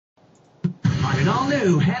An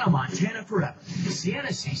all-new Hannah Montana Forever.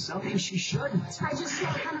 Sienna sees something she shouldn't. I just saw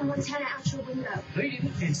Hannah Montana out your window.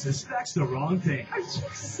 Dating and suspects the wrong thing. Are you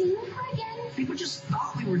seeing her again? People just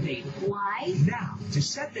thought we were dating. Why? Now, to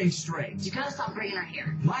set things straight, You gotta stop bringing her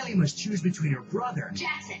here. Miley must choose between her brother,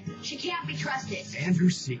 Jackson, she can't be trusted.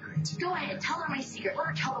 Andrew's secret. Go ahead, tell her my secret. Let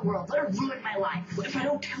her tell the world. Let her ruin my life. What if I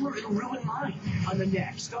don't tell her it'll ruin mine? On the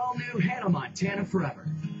next all-new Hannah Montana Forever.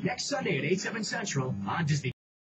 Next Sunday at 8/7 Central on Disney+.